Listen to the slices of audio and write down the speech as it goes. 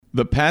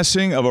The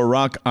passing of a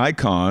rock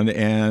icon,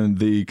 and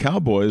the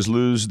Cowboys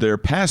lose their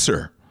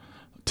passer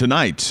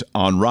tonight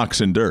on Rocks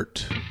and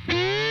Dirt.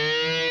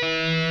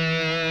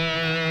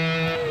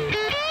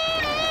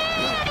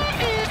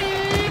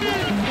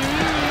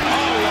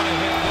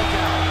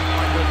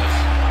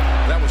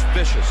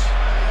 Vicious.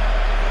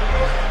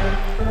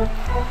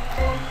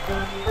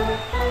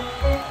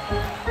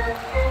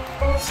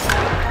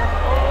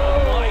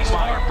 Nice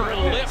Harper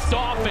lift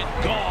off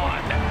and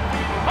gone.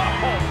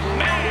 Oh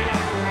man,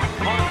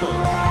 Harper.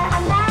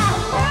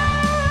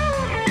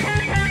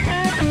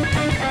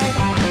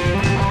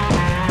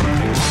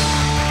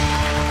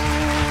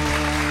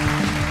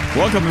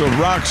 Welcome to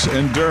Rocks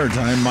and Dirt.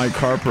 I'm Mike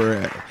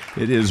Harper.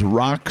 It is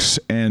Rocks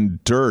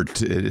and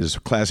Dirt. It is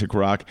classic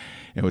rock,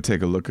 and we'll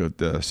take a look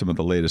at some of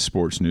the latest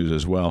sports news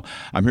as well.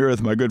 I'm here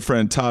with my good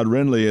friend Todd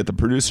Rindley at the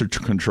producer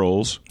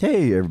controls.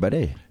 Hey,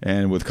 everybody.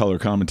 And with color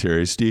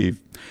commentary, Steve.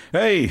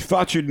 Hey,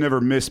 thought you'd never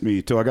miss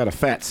me till I got a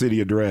Fat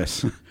City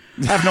address.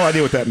 I have no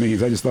idea what that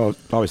means. I just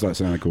always thought it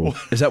sounded cool.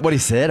 Is that what he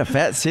said? A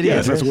Fat City?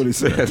 Yes, that's what he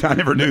said. I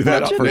never knew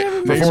that.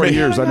 For 40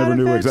 years, I never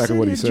knew exactly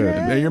what he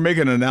said. Now you're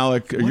making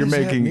you're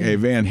making a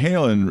Van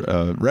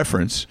Halen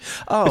reference.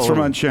 Oh, It's from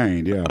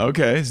Unchained, yeah.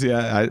 Okay, see,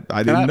 I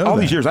didn't know all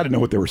that. these years, I didn't know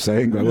what they were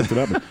saying, but I looked it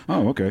up. And,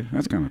 oh, okay,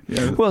 that's kind of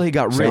yeah. Well, he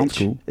got Sounds rich.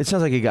 cool. It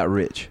sounds like he got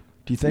rich.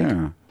 Do you think?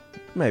 Yeah,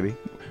 Maybe.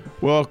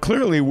 Well,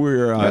 clearly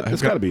we're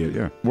that's got to be it.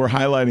 Yeah, we're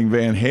highlighting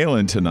Van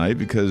Halen tonight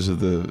because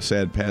of the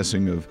sad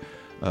passing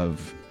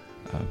of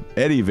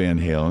Eddie Van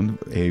Halen,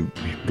 a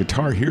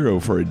guitar hero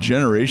for a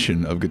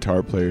generation of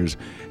guitar players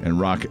and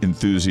rock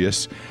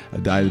enthusiasts,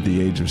 died at the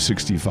age of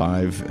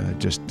 65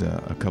 just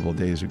a couple of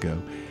days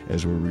ago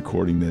as we're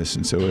recording this.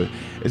 And so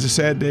it's a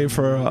sad day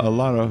for a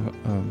lot of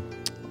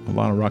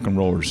rock and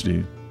rollers,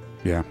 Steve.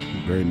 yeah,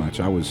 very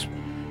much.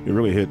 It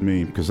really hit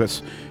me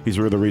because he's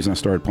really the reason I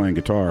started playing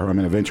guitar. I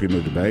mean, eventually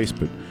moved to bass,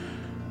 but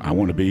I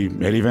want to be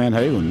Eddie Van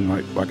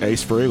Halen, like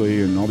Ace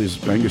Frehley and all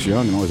these Angus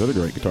Young and all these other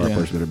great guitar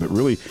players did it. But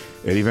really,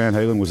 Eddie Van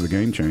Halen was the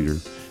game changer.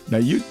 Now,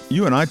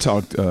 you and I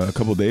talked a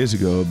couple of days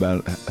ago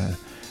about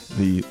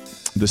the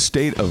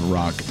state of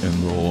rock and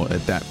roll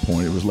at that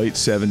point. It was late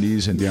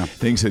 70s, and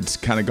things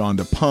had kind of gone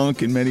to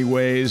punk in many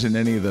ways, and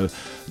any of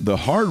the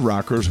hard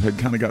rockers had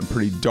kind of gotten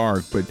pretty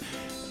dark, but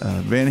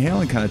Van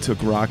Halen kind of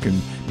took rock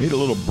and made it a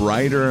little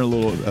brighter, a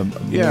little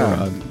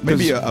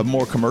maybe a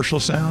more commercial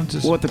sound.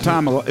 Well, at the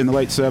time, in the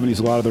late 70s,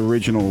 a lot of the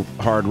original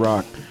hard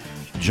rock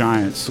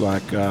giants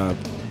like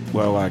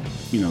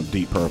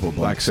Deep Purple,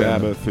 Black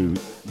Sabbath, who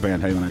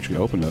Van Halen actually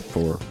opened up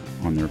for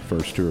on their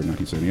first tour in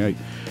 1978.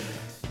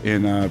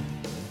 And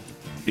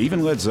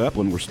even Led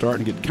Zeppelin were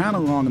starting to get kind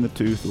of long in the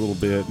tooth a little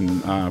bit.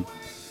 And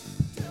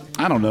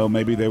I don't know,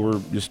 maybe they were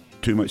just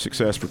too much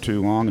success for too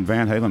long, and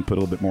Van Halen put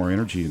a little bit more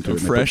energy into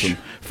it.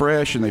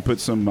 Fresh, and they put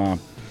some I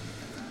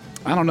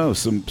don't know,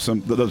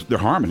 their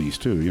harmonies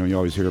too. You know, you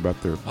always hear about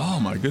their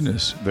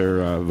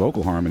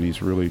vocal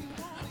harmonies really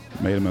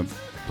made them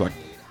like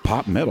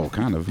pop metal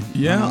kind of.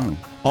 Yeah,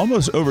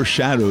 almost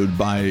overshadowed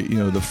by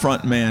the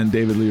front man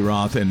David Lee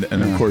Roth and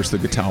of course the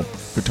guitar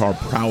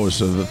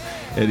prowess of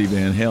Eddie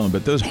Van Halen.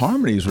 But those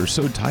harmonies were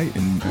so tight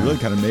and really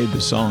kind of made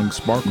the song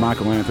sparkle.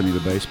 Michael Anthony, the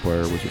bass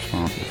player, was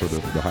responsible for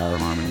the higher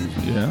harmonies.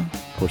 Yeah,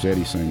 of course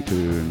Eddie sang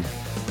too, and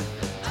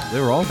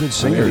they were all good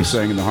singers. Eddie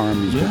sang in the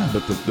harmonies,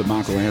 but the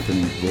Michael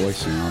Anthony voice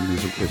sound,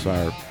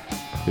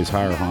 his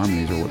higher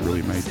harmonies are what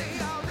really made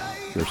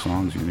their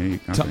songs unique,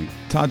 I think.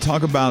 Todd,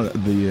 talk about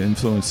the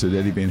influence that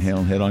Eddie Van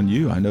Halen had on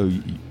you. I know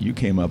you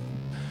came up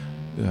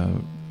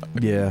trying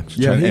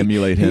to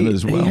emulate him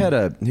as well.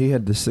 He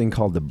had this thing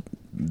called the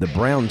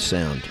Brown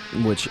sound,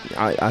 which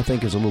I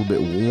think is a little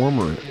bit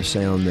warmer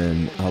sound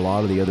than a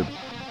lot of the other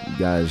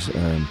guys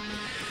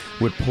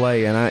would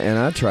play, and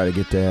I try to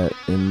get that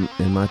in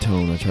my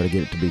tone. I try to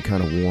get it to be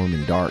kind of warm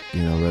and dark,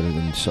 rather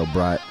than so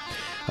bright.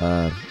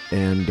 The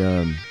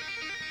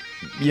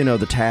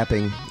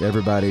tapping,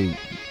 everybody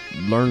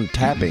learned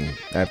tapping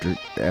after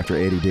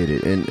Eddie did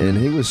it, and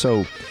he was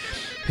so.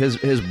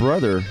 His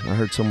brother, I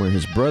heard somewhere,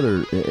 his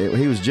brother,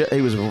 he was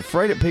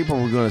afraid that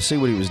people were going to see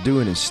what he was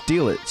doing and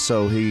steal it,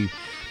 so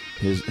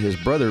his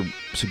brother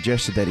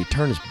suggested that he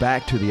turn his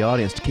back to the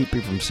audience to keep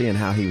people from seeing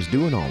how he was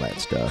doing all that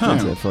stuff.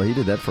 So he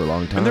did that for a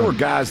long time. And there were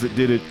guys that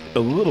did it a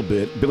little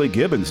bit. Billy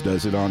Gibbons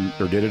did it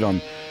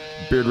on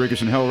Beard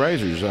Riggers and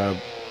Hellraisers.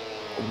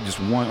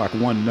 Just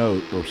one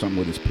note or something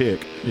with his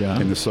pick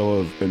in the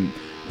solo in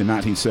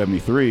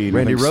 1973.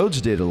 Randy Rhoads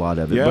did a lot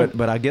of it,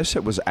 but I guess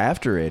it was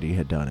after Eddie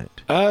had done it.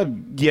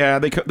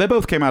 They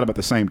both came out about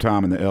the same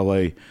time in the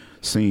L.A.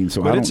 scene,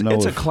 so I don't know.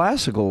 It's a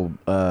classical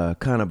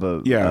kind of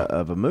a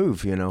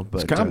move,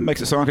 But it kind of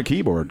makes it sound like a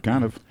keyboard,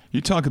 kind of.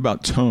 You talk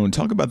about tone.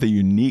 Talk about the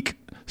unique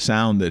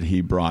sound that he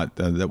brought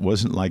that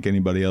wasn't like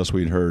anybody else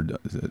we'd heard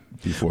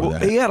before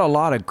that. He had a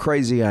lot of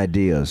crazy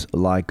ideas,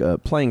 like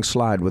playing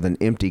slide with an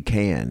empty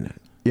can.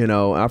 You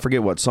know, I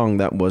forget what song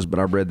that was, but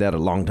I read that a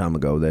long time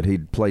ago that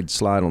he'd played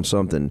slide on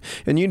something,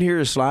 and you'd hear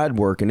his slide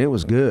work, and it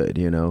was good,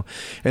 you know.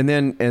 And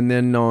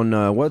then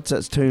on what's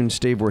that tune,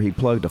 Steve, where he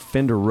plugged a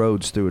Fender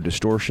Rhodes through a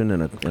distortion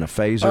and a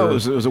phaser? Oh, it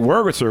was a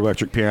Wurlitzer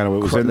electric piano. It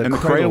was in the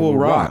Cradle Will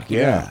Rock.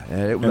 Yeah,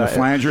 and the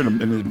flanger and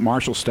the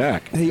Marshall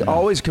stack. He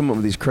always come up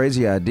with these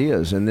crazy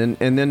ideas, and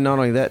then not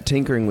only that,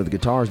 tinkering with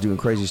guitars, doing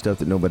crazy stuff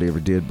that nobody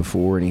ever did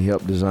before, and he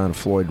helped design a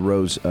Floyd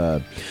Rose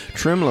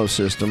tremolo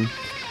system,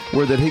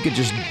 where that he could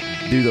just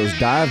do those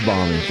dive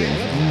bombing things.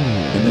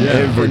 And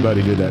then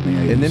everybody did that in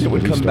the 80s. And then it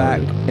would come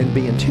back and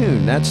be in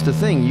tune. That's the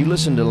thing. You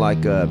listen to like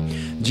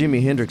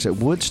Jimi Hendrix at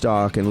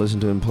Woodstock and listen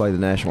to him play the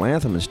national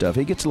anthem and stuff.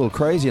 He gets a little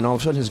crazy, and all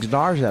of a sudden his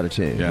guitar's out of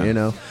tune, you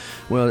know?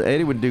 Well,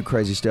 Eddie would do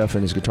crazy stuff,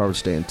 and his guitar would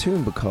stay in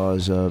tune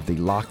because of the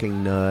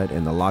locking nut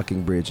and the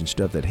locking bridge and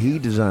stuff that he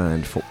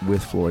designed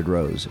with Floyd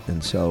Rose.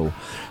 And so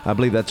I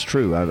believe that's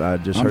true. I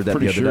just heard that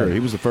the other day. He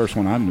was the first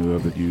one I knew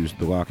of that used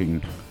the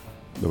locking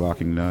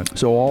nut.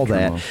 So all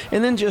that,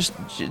 and then just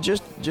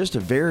a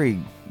very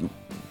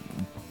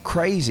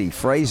crazy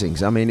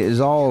phrasings. I mean, it's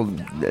all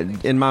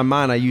in my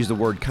mind. I use the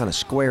word kind of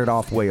squared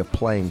off way of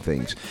playing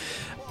things.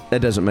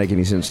 That doesn't make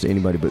any sense to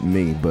anybody but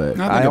me. But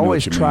I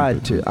always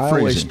tried to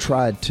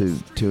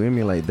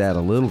emulate that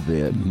a little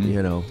bit,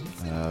 you know.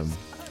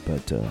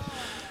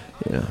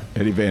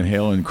 Eddie Van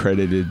Halen,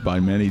 credited by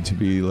many to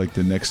be like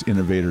the next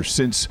innovator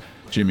since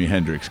Jimi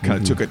Hendrix.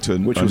 Kind of took it to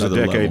which another was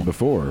a decade level.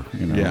 before,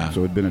 you know. Yeah.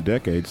 So it'd been a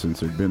decade since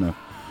there'd been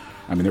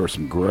there were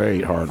some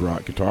great hard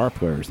rock guitar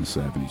players in the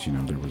 70s. You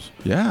know, there was.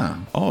 Yeah.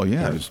 Oh,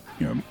 yeah. There was,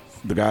 you know,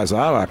 the guys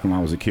I liked when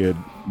I was a kid.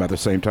 About the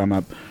same time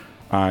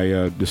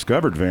I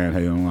discovered Van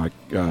Halen, like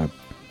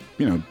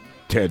you know,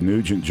 Ted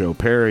Nugent, Joe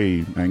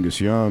Perry,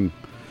 Angus Young.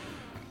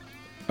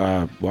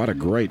 A lot of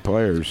great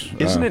players.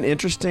 Isn't it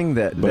interesting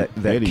that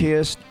Eddie,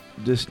 Kiss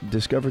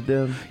discovered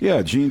them?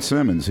 Yeah, Gene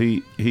Simmons.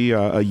 He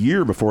a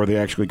year before they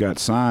actually got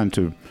signed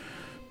to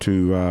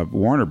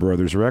Warner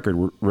Brothers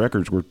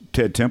Records, where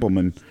Ted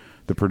Templeman,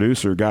 the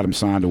producer, got him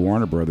signed to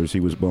Warner Brothers. He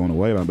was blown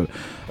away by it. But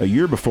a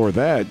year before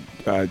that,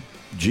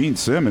 Gene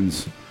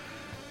Simmons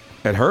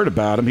had heard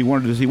about him. He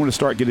wanted to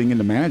start getting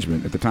into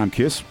management at the time.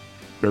 Kiss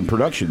or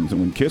productions,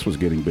 and when Kiss was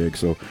getting big,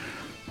 so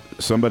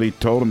somebody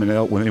told him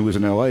when he was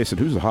in L.A. said,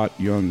 "Who's a hot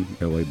young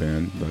L.A.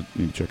 band that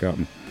you need to check out?"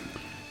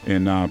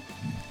 And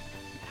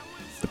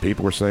the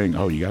people were saying,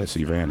 "Oh, you got to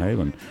see Van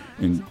Halen."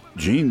 And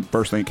Gene,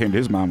 first thing that came to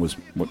his mind was,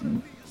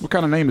 "What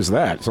kind of name is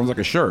that? It sounds like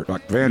a shirt,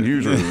 like Van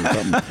Heuser or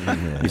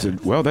something." He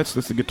said, "Well, that's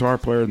the guitar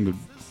player and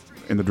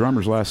the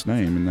drummer's last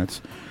name, and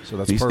that's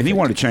perfect." And he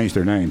wanted to change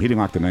their name. He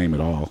didn't like the name at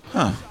all,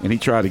 and he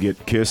tried to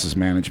get Kiss's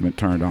management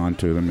turned on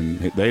to them, and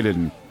they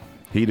didn't.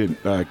 He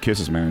didn't.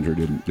 Kiss's manager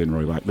didn't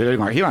really like. They didn't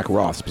like. He liked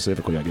Roth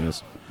specifically, I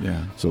guess.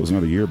 Yeah. So it was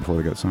another year before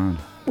they got signed.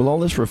 Well, all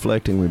this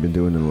reflecting we've been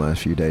doing in the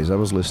last few days, I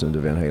was listening to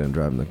Van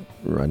Halen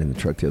riding the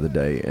truck the other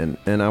day,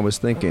 and I was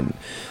thinking,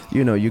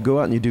 you know, you go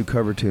out and you do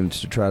cover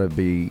tunes to try to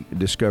be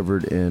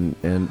discovered, and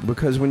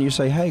because when you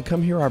say, "Hey,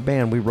 come hear our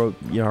band, we wrote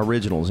our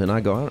originals," and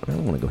I go, I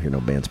don't want to go hear no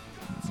band's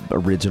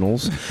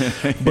originals.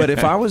 But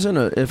if I was in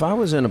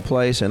a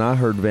place and I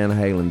heard Van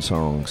Halen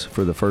songs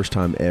for the first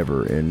time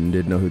ever and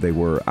didn't know who they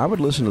were, I would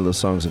listen to those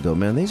songs and go,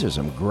 "Man, these are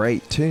some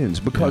great tunes."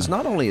 Because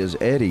not only has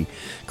Eddie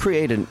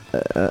created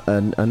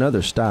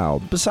another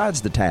style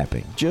besides the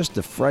tapping, just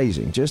the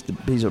phrasing,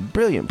 he's a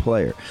brilliant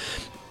player.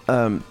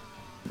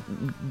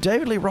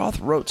 David Lee Roth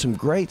wrote some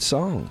great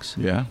songs.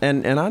 Yeah.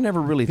 And I never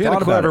really he thought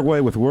had a about clever it.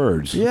 way with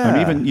words. Yeah. I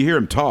mean, even you hear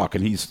him talk,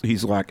 and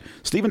he's like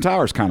Steven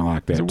Tyler's kind of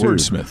like that He's a too.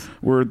 wordsmith.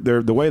 Where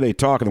the way they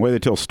talk and the way they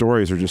tell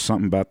stories are just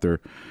something about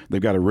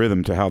they've got a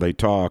rhythm to how they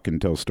talk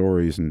and tell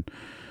stories, and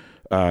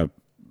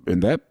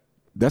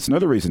that's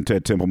another reason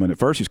Ted Templeman at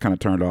first he's kind of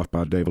turned off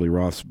by David Lee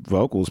Roth's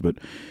vocals, but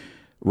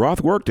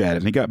Roth worked at it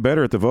and he got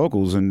better at the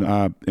vocals,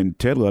 and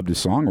Ted loved his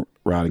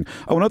songwriting.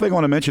 Oh, another thing I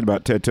want to mention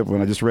about Ted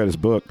Templeman, I just read his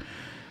book,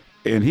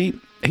 and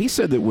he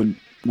said that when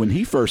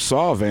he first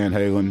saw Van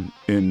Halen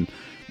in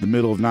the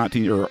middle of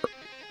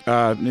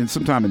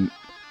sometime in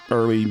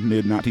early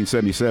mid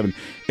 1977,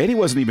 Eddie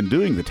wasn't even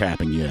doing the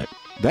tapping yet.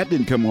 That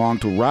didn't come along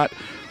till right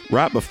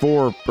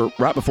before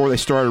they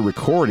started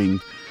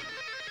recording.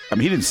 I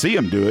mean, he didn't see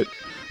him do it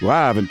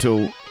live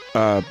until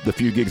the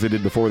few gigs they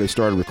did before they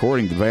started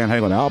recording the Van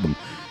Halen album,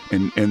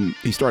 and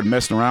he started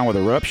messing around with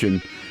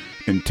Eruption,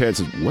 and Ted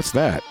said, "What's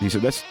that?" He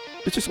said, "It's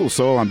just a little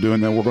solo I'm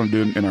doing that we're going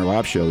to do in our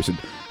live show." He said,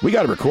 "We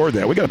got to record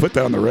that. We got to put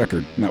that on the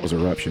record." And that was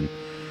Eruption.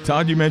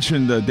 Todd, you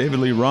mentioned David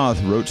Lee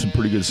Roth wrote some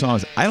pretty good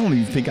songs. I don't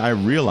even think I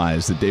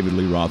realized that David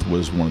Lee Roth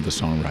was one of the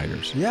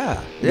songwriters.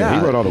 Yeah.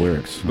 He wrote all the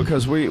lyrics.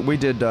 Because we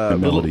did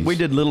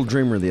Little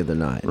Dreamer the other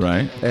night.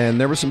 Right. And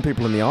there were some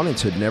people in the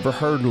audience who'd never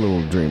heard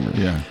Little Dreamer.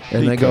 Yeah.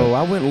 And they go,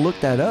 "I went and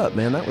looked that up,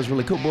 man. That was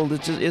really cool." Well,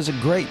 it's a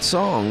great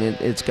song.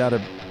 It's got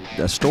a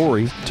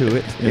story to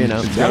it, you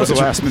know. That was a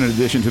last-minute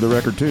addition to the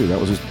record too. That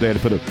was they had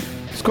to put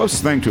it's the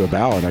closest thing to a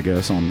ballad, I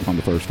guess, on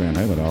the first Van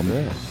Halen album.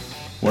 Yeah.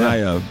 When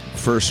I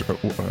first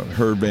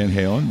heard Van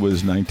Halen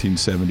was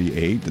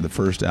 1978, the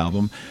first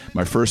album.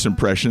 My first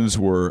impressions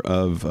were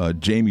of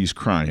Jamie's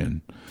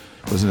Crying.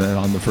 Wasn't that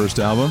on the first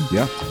album?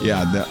 Yeah.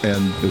 Yeah,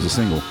 and It was a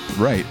single.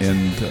 right.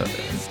 And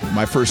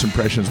my first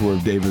impressions were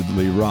of David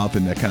Lee Roth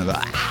and that kind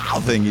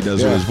of thing he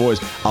does with his voice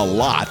a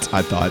lot,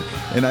 I thought.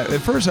 And at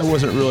first I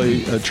wasn't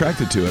really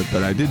attracted to it,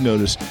 but I did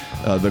notice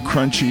the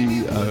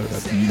crunchy,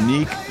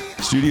 unique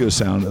studio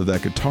sound of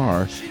that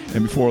guitar.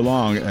 And before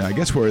long, I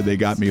guess where they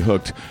got me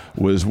hooked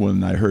was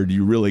when I heard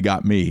You Really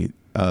Got Me.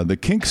 The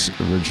Kinks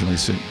originally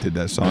did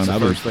that song. That's the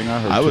first thing I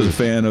heard, I was too. a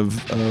fan of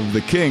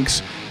the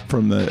Kinks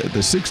from the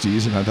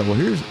 60s, and I thought, well,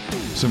 here's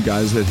some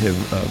guys that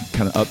have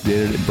kind of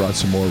updated and brought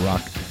some more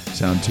rock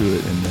sound to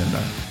it, and then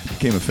I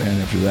became a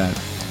fan after that.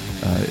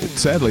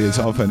 Sadly, it's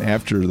often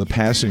after the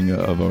passing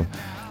of a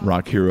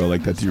rock hero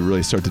like that you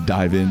really start to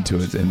dive into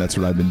it, and that's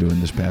what I've been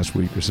doing this past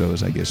week or so,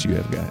 as I guess you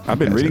have got. I've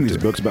been reading these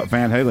books. books about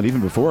Van Halen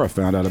even before I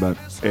found out about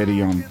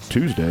Eddie on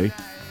Tuesday.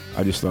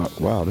 I just thought,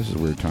 wow, this is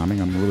weird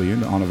timing. I'm really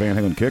on a Van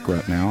Halen kick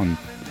right now, and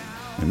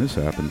this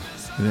happens.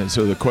 And then,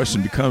 so the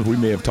question becomes, we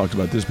may have talked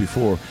about this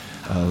before,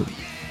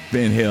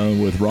 Van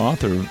Halen with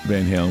Roth or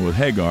Van Halen with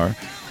Hagar,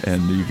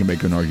 and you can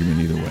make an argument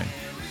either way.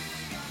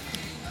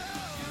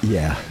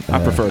 Yeah.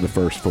 I prefer the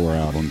first 4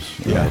 albums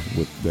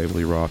with David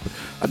Lee Roth.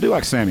 I do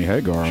like Sammy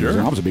Hagar.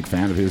 Sure. I was a big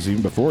fan of his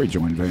even before he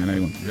joined Van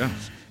Halen. Yeah.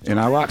 And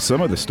I like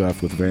some of the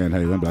stuff with Van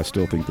Halen, but I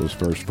still think those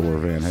first 4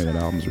 Van Halen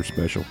albums are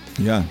special.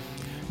 Yeah,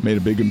 made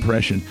a big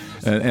impression.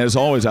 And as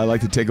always, I like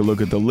to take a look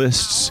at the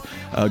lists.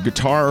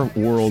 Guitar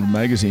World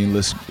magazine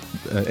lists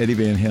Eddie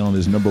Van Halen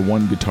as number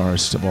 1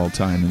 guitarist of all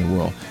time in the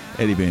world.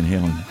 Eddie Van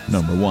Halen,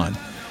 number 1.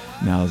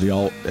 Now, the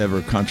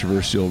all-ever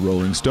controversial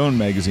Rolling Stone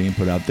magazine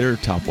put out their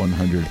top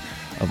 100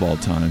 of all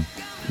time,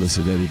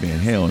 listed Eddie Van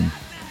Halen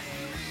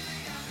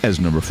as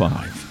number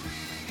 5.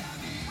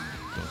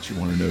 Don't you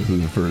want to know who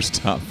the first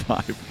top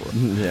 5 were?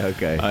 Yeah,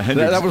 okay.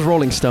 Hendrix- that was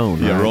Rolling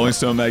Stone. Yeah, right? Rolling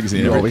Stone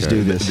magazine. You always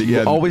do this.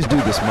 You always do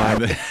this, Mike.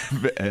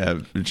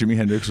 Jimi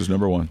Hendrix was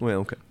number 1. Well,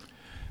 okay.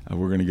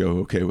 We're going to go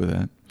okay with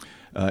that.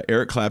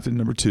 Eric Clapton,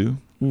 number 2.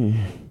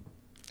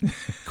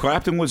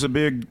 Clapton was a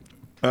big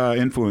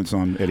influence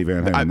on Eddie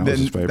Van Halen. That was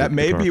his favorite That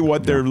may guitar be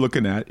what player. they're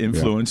looking at.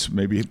 Influence,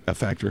 maybe a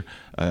factor.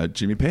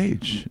 Jimmy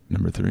Page,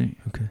 number 3.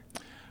 Okay.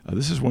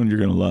 This is one you're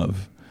going to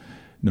love.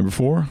 Number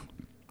 4,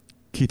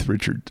 Keith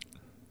Richards.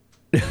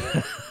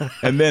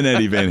 And then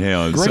Eddie Van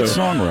Halen. Great So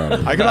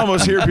songwriter. I can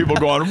almost hear people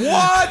going,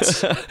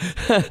 what?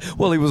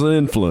 Well, he was an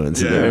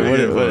influence.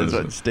 Yeah,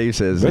 What Steve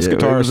says. Best He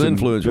was guitarist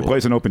influential. that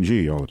plays an open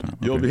G all the time.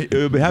 You'll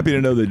be happy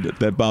to know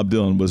that Bob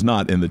Dylan was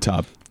not in the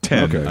top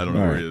 10. Okay, I don't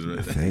know all where right. he is.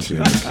 Right? Thank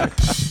you.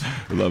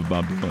 I love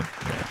Bob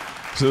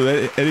Dylan. So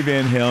that Eddie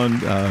Van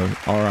Halen,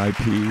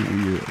 R.I.P.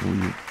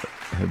 We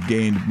have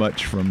gained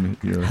much from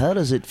your. How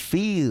does it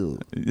feel?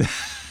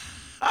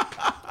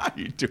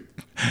 You do.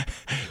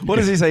 What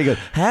does he say? He goes,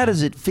 how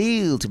does it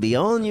feel to be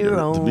on your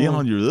own? To be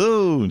on your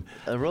own,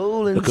 A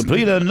rolling A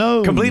complete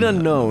unknown. Complete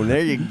unknown. There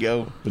you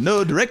go. with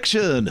no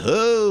direction.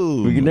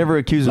 Oh, We can never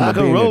accuse him Like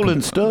of a being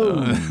Rolling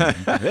Stone.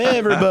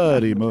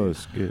 Everybody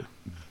must get.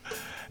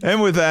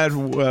 And with that,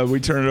 we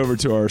turn it over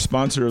to our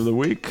sponsor of the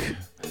week.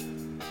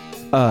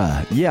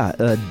 On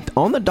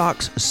the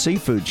Docks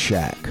Seafood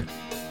Shack.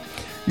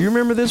 You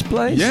remember this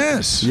place?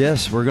 Yes.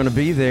 Yes, we're going to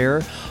be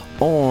there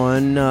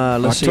on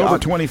October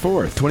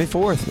 24th.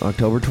 24th,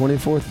 October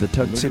 24th. The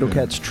Tuxedo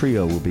Cats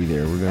Trio will be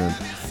there. We're going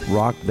to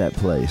rock that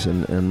place,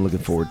 and I'm looking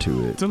forward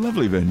to it. It's a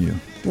lovely venue.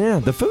 Yeah,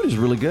 the food is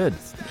really good.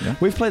 Yeah.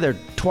 We've played there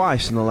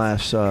twice in the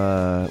last.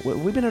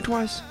 We've been there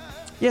twice.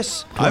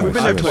 Yes, I've we've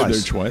been played there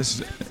there twice.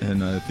 twice,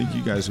 and I think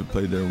you guys have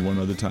played there one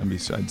other time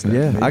besides that.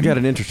 Yeah, maybe. I got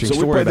an interesting So we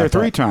story played there about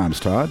 3 that. times,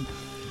 Todd.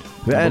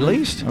 At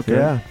least, Okay.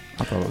 yeah.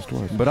 I thought it was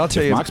twice. But I'll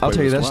tell If you, Mike's I'll played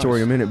tell you it that twice.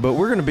 story in a minute. But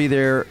we're going to be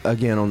there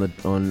again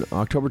on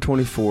October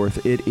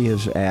 24th. It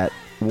is at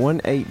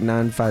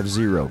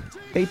 18950,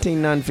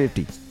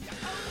 18950,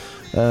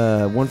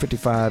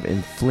 155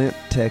 in Flint,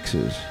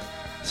 Texas.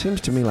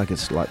 Seems to me like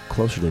it's like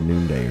closer to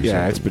noonday. Or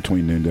Yeah, it's something.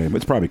 between noonday, but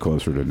it's probably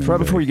closer to noonday. It's right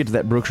before you get to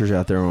that Brookshire's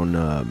out there on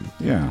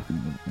Yeah,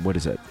 what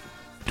is that?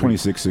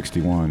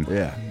 2661.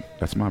 Yeah,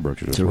 That's my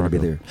Berkshire. so we're going to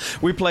be there.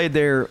 We played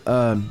there.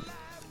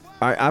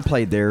 I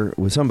played there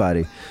with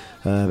somebody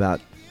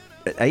about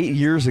 8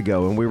 years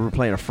ago, and we were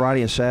playing a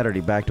Friday and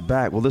Saturday back to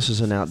back. Well, this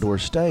is an outdoor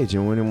stage,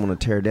 and we didn't want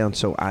to tear it down,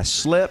 so I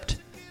slept,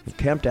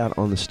 camped out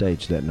on the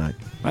stage that night.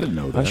 I didn't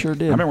know that. I sure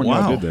did. I remember when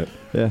Wow. y'all did that.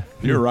 Yeah,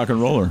 You're a rock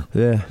and roller.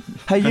 yeah.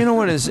 Hey, you know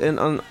what is? And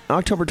on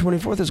October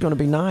 24th is going to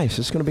be nice.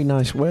 It's going to be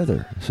nice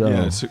weather. So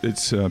Yeah,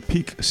 it's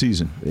peak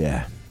season.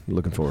 yeah,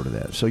 looking forward to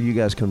that. So you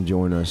guys come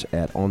join us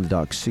at On the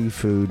Dock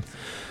Seafood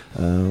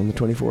on the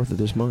 24th of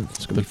this month.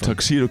 It's going to be fun.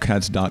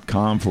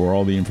 TheTuxedoCats.com for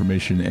all the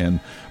information and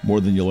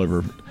more than you'll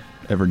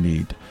ever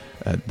need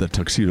at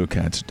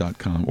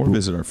TheTuxedoCats.com, or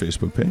visit our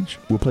Facebook page.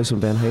 We'll play some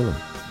Van Halen.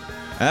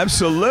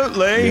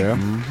 Absolutely. Yeah.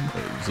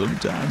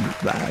 Sometimes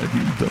it's right,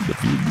 you've done to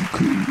feel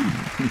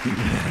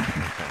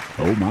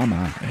Oh,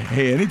 my.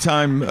 Hey,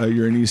 anytime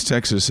you're in East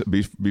Texas,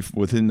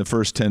 within the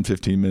first 10,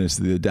 15 minutes,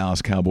 the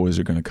Dallas Cowboys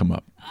are going to come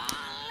up.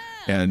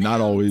 And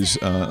not always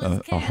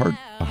a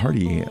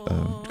hearty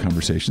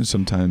conversation.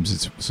 Sometimes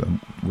it's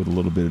with a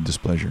little bit of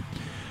displeasure.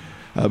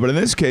 But in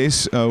this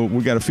case,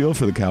 we got a feel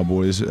for the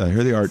Cowboys.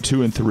 Here they are,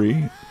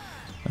 2-3.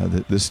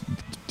 This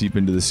deep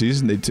into the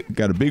season, they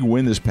got a big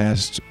win this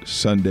past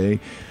Sunday,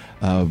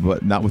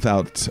 but not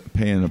without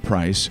paying a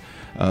price.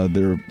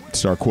 Their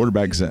star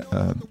quarterback,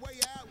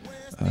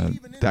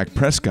 Dak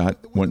Prescott,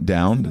 went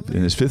down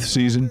in his 5th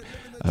season,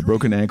 a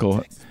broken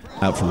ankle,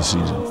 out for the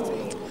season.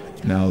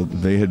 Now,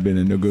 they had been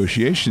in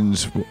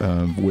negotiations for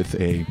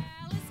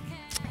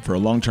a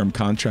long-term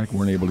contract,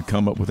 weren't able to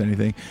come up with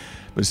anything.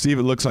 But, Steve,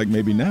 it looks like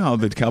maybe now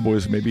the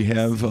Cowboys maybe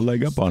have a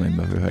leg up on him,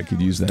 if I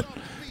could use that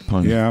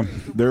pun. Yeah,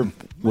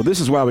 well,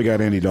 this is why we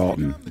got Andy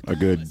Dalton.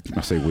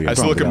 That's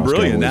looking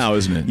brilliant now,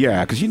 isn't it?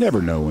 Yeah, because you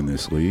never know in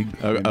this league.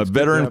 A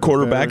veteran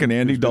quarterback and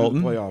Andy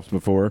Dalton. Playoffs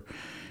before,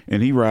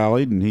 and he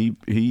rallied, and he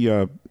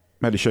had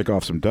to shake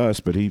off some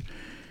dust, but he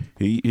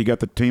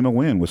got the team a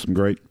win with some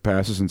great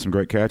passes and some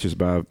great catches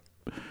by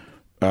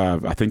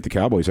I think the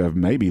Cowboys have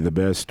maybe the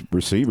best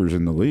receivers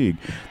in the league.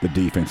 The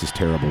defense is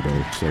terrible,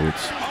 though, so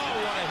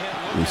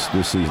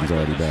this season's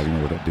already bad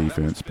with that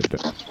defense. But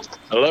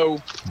Hello.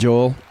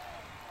 Joel.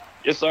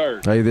 Yes,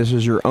 sir. Hey, this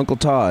is your Uncle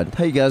Todd.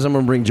 Hey, guys, I'm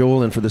going to bring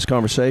Joel in for this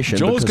conversation.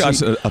 Joel's got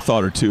a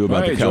thought or two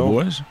about the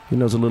Cowboys. Joel. He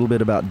knows a little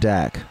bit about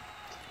Dak.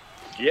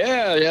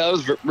 Yeah, it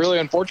was really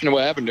unfortunate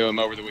what happened to him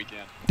over the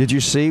weekend. Did you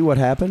see what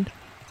happened?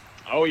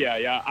 Oh,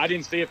 yeah. I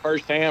didn't see it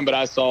firsthand, but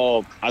I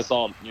saw,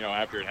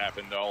 after it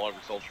happened all over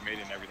social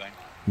media and everything.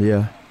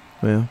 Yeah.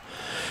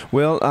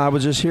 Well, I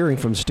was just hearing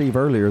from Steve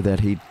earlier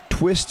that he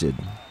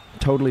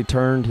totally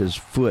turned his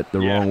foot the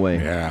wrong way.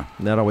 Yeah.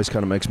 And that always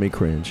kind of makes me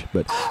cringe.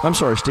 But I'm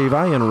sorry, Steve,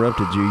 I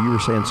interrupted you. You were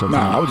saying something.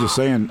 No, I was just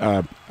saying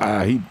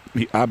I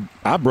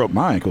broke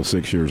my ankle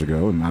 6 years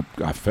ago, and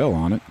I fell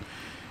on it.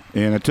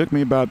 And it took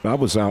me I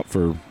was out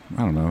for,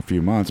 I don't know, a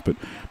few months, but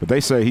they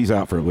say he's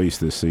out for at least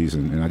this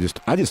season. And I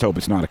just hope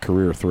it's not a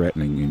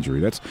career-threatening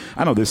injury.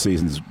 I know this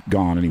season's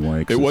gone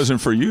anyway. It wasn't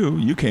for you.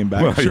 You came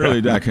back. Well,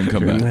 surely Dak can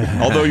come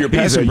back. Although your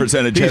passing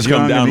percentage has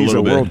come down a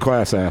little bit. He's a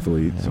world-class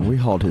athlete. So. We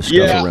hauled his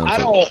stuff around.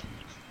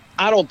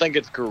 I don't think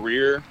it's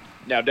career.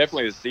 Now,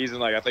 definitely the season.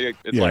 Like, I think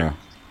it's like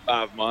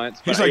 5 months.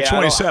 He's like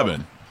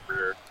 27.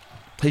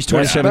 He's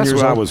 27 years old. That's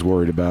what I was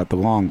worried about, the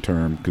long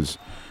term, because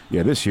 –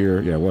 this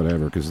year,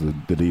 whatever, because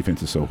the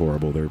defense is so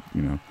horrible.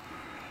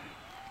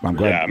 I'm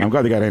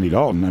glad they got Andy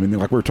Dalton. I mean,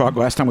 like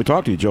last time we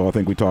talked to you, Joe, I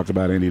think we talked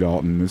about Andy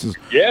Dalton. This is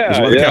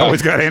why the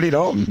Cowboys got Andy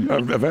Dalton,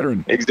 a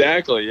veteran.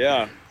 Exactly,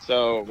 yeah.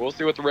 So we'll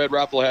see what the Red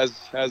Rifle has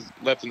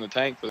left in the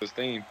tank for this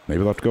team. Maybe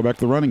they'll have to go back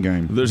to the running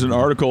game. There's an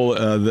article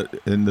that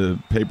in the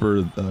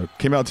paper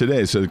came out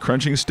today. It said,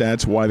 crunching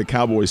stats, why the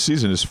Cowboys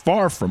season is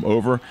far from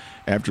over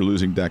after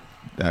losing Dak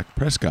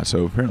Prescott.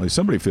 So apparently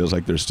somebody feels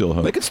like there's still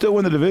hope. They could still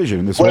win the division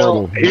in this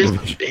horrible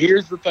division.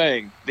 Here's the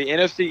thing. The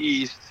NFC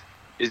East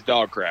is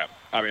dog crap.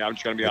 I mean, I'm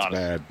just going to be honest.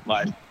 Bad.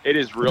 Like, it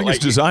is really.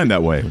 It's designed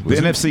that way. The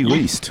NFC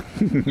least.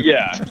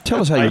 Yeah.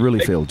 Tell us how you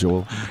really feel,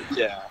 Joel.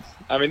 Yeah.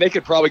 I mean, they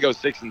could probably go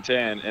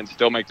 6-10 and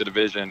still make the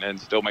division and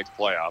still make the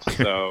playoffs.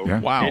 So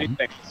Wow.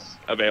 Anything's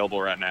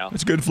available right now.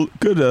 It's good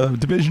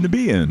division to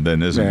be in,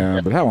 then, isn't it? Yeah,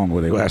 but how long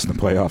will they last in the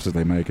playoffs if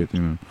they make it?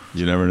 You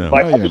never know.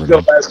 Like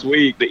last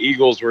week, the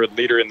Eagles were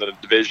leader in the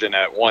division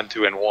at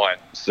 1-2-1.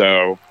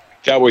 So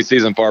Cowboys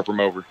season far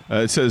from over.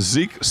 It says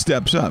Zeke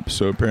steps up,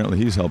 so apparently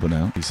he's helping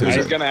out. He says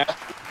he's going to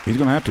have. He's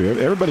going to have to.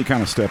 Everybody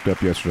kind of stepped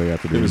up yesterday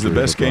after the It was the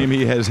best game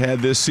he has had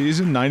this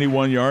season.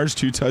 91 yards,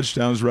 2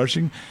 touchdowns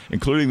rushing,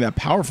 including that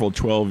powerful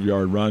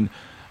 12-yard run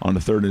on the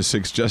 3rd and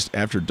 6 just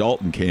after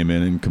Dalton came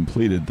in and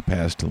completed the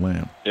pass to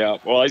Lamb. Yeah,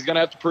 well, he's going to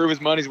have to prove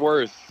his money's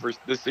worth for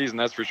this season,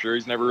 that's for sure.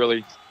 He's never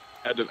really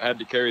had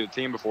to carry the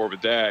team before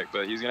with Dak,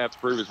 but he's going to have to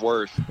prove his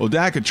worth. Well,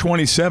 Dak at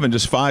 27,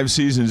 just 5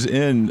 seasons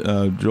in,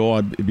 Joel,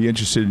 I'd be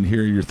interested in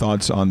hearing your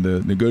thoughts on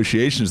the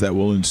negotiations that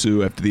will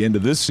ensue after the end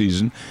of this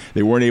season.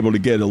 They weren't able to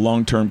get a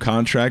long-term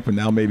contract, but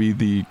now maybe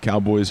the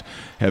Cowboys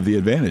have the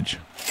advantage.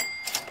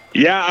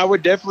 Yeah, I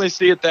would definitely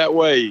see it that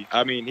way.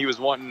 I mean, he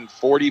was wanting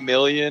 $40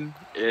 million,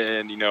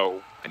 and,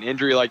 an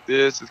injury like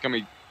this is going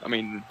to be, I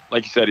mean,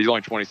 like you said, he's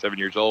only 27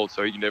 years old,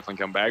 so he can definitely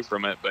come back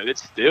from it. But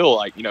it's still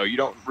like, you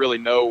don't really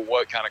know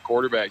what kind of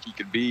quarterback he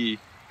could be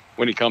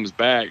when he comes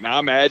back. Now,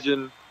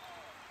 imagine,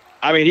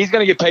 I mean, he's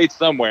going to get paid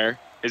somewhere.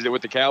 Is it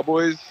with the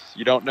Cowboys?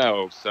 You don't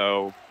know.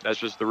 So that's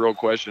just the real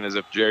question, is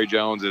if Jerry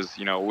Jones is,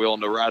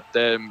 willing to write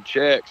them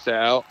checks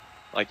out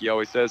like he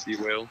always says he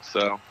will.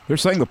 So they're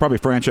saying they'll probably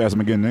franchise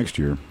him again next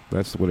year.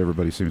 That's what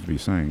everybody seems to be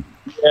saying.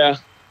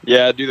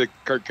 Yeah, do the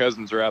Kirk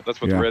Cousins route. That's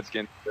what the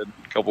Redskins did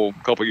a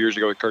couple years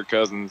ago with Kirk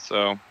Cousins.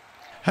 So,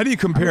 how do you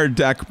compare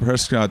Dak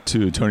Prescott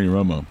to Tony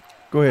Romo?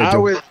 Go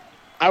ahead.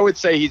 I would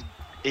say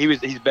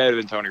he's better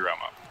than Tony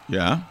Romo.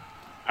 Yeah,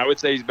 I would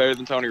say he's better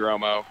than Tony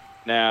Romo.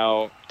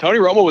 Now, Tony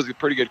Romo was a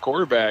pretty good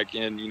quarterback,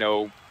 and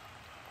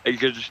they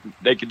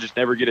could just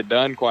never get it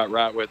done quite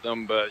right with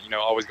him. But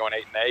always going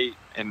 8-8,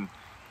 and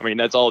I mean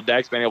that's all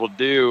Dak's been able to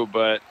do.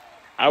 But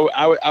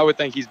I would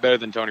think he's better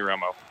than Tony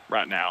Romo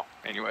right now.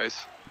 Anyways.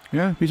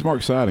 Yeah, he's more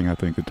exciting, I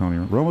think, than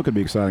Tony Romo. Could be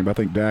exciting, but I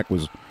think Dak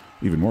was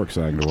even more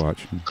exciting to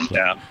watch.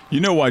 Yeah. You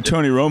know why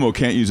Tony Romo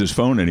can't use his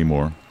phone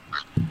anymore?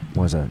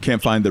 Why's that?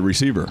 Can't find the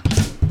receiver.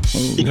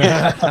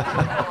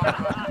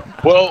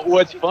 Well,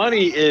 what's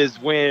funny is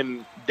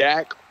when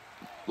Dak,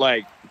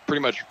 like,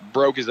 pretty much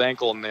broke his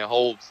ankle and the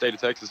whole state of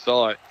Texas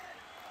saw it,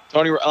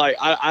 Tony, like,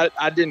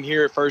 I didn't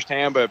hear it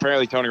firsthand, but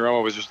apparently Tony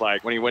Romo was just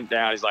like, when he went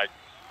down, he's like,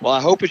 well,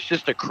 I hope it's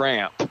just a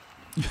cramp.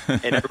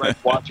 And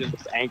everybody's watching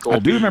his ankle. I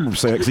do remember him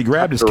saying, because he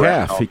grabbed his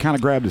calf. He kind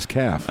of grabbed his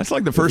calf. That's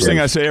like the first thing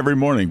I say every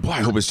morning. Boy,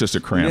 I hope it's just a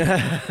cramp.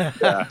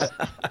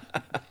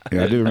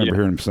 Yeah, I do remember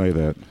hearing him say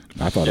that.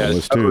 I thought it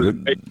was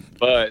too.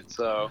 But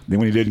so then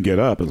when he didn't get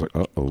up, it was like,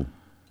 uh-oh.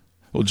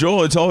 Well,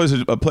 Joel, it's always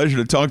a pleasure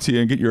to talk to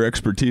you and get your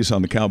expertise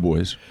on the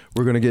Cowboys.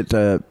 We're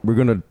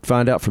gonna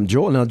find out from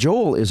Joel. Now,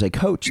 Joel is a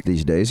coach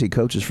these days. He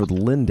coaches for the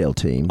Lindale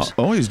teams.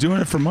 Oh, he's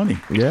doing it for money.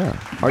 Yeah.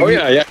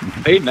 yeah,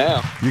 paid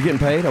now. You're getting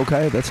paid?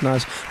 Okay, that's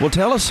nice. Well,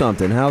 tell us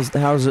something. How's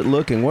it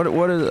looking? How's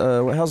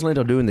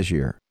Lindale doing this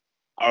year?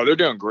 Oh, they're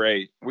doing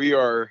great.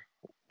 We're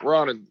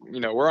on a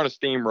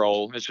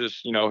steamroll. It's just,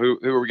 who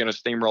are we going to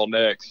steamroll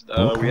next?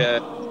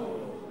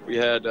 We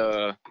had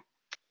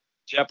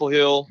Chapel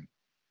Hill.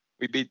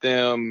 We beat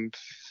them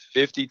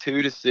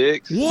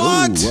 52-6.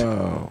 What? Ooh,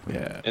 wow.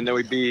 Yeah. And then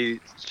we beat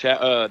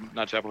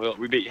not Chapel Hill.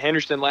 We beat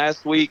Henderson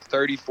last week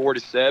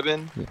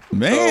 34-7.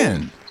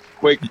 Man.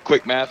 So,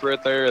 quick math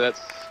right there.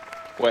 That's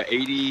what,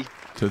 80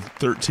 to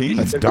 13.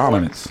 That's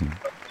dominance.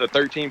 To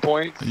 13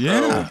 points.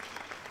 Yeah.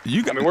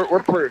 So,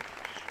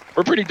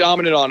 we're pretty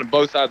dominant on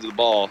both sides of the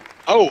ball.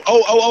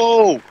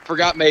 Oh!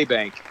 Forgot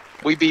Maybank.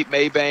 We beat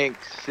Maybank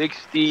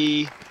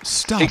 60.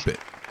 Stop it.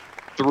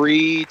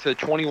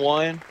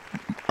 3-21.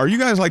 Are you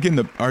guys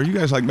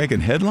like making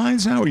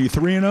headlines now? Are you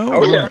 3-0?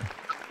 Oh yeah.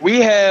 We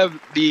have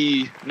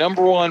the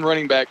number 1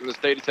 running back in the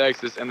state of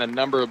Texas and the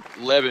number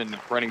 11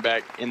 running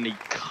back in the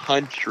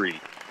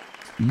country.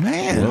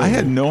 Man, I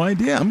had no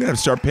idea. I'm gonna have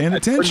to start paying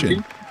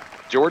attention.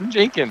 Jordan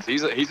Jenkins,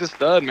 he's a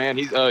stud, man.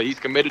 He's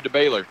committed to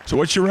Baylor. So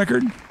what's your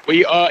record?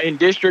 We in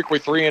district we're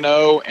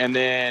 3-0, and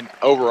then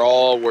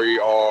overall we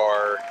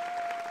are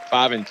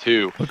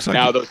 5-2. Looks like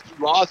now those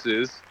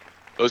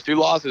two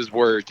losses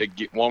were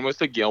one was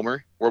to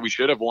Gilmer, where we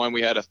should have won.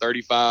 We had a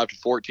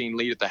 35-14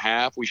 lead at the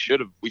half. We should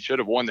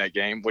have won that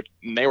game,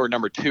 and they were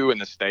number 2 in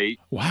the state.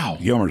 Wow,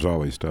 Gilmer's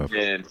always tough.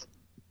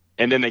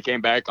 And then they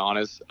came back on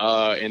us.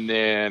 And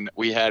then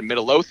we had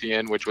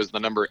Midlothian, which was the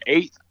number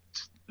 8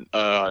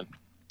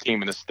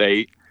 team in the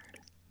state,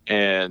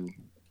 and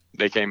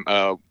they came.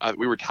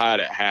 We were tied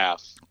at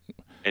half,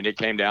 and it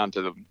came down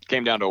to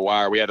a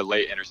wire. We had a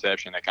late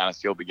interception that kind of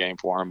sealed the game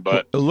for them.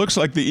 But it looks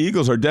like the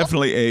Eagles are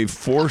definitely a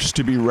force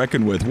to be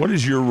reckoned with. What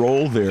is your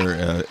role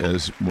there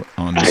as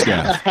on the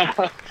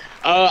staff?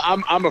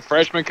 I'm a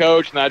freshman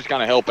coach, and I just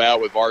kind of help out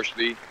with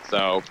varsity.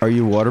 So are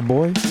you water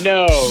boy?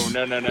 No.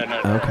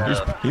 Okay.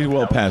 He's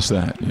well past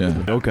that.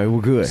 Yeah. Okay.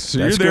 Well, good. So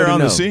That's you're there good on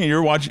to the know. scene.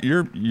 You're watching.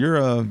 You're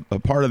a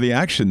part of the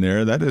action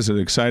there. That is an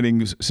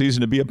exciting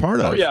season to be a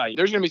part of. Oh yeah,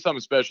 there's gonna be something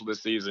special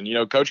this season.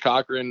 Coach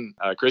Cochran,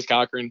 Chris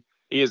Cochran,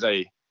 he is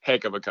a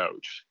heck of a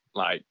coach.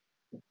 Like,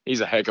 he's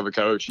a heck of a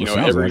coach.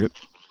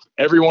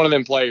 Every one of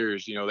them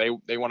players,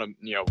 they want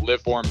to,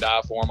 live for him,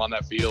 die for him on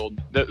that field.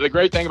 The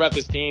great thing about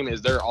this team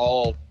is they're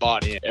all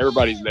bought in.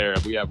 Everybody's there.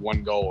 We have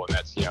one goal, and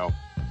that's,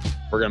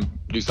 we're going to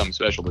do something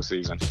special this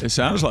season. It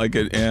sounds like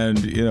it. And,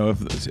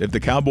 if the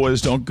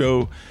Cowboys don't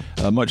go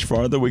much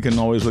farther, we can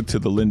always look to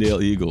the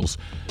Lindale Eagles.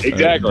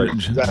 Exactly.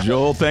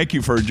 Joel, thank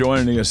you for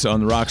joining us on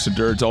the Rocks and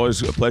Dirt. It's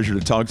always a pleasure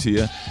to talk to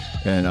you.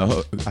 And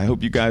I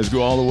hope you guys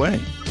go all the way.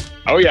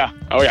 Oh, yeah.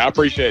 I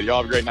appreciate it.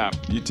 Y'all have a great night.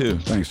 You too.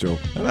 Thanks, Joel.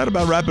 Well, that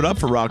about wrap it up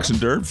for Rocks and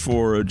Dirt.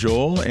 For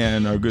Joel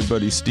and our good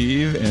buddy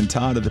Steve and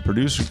Todd at the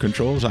producer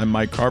controls, I'm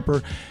Mike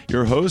Carper,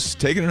 your host,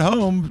 taking it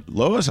home.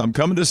 Lois, I'm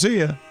coming to see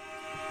you.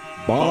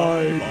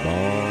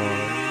 Bye.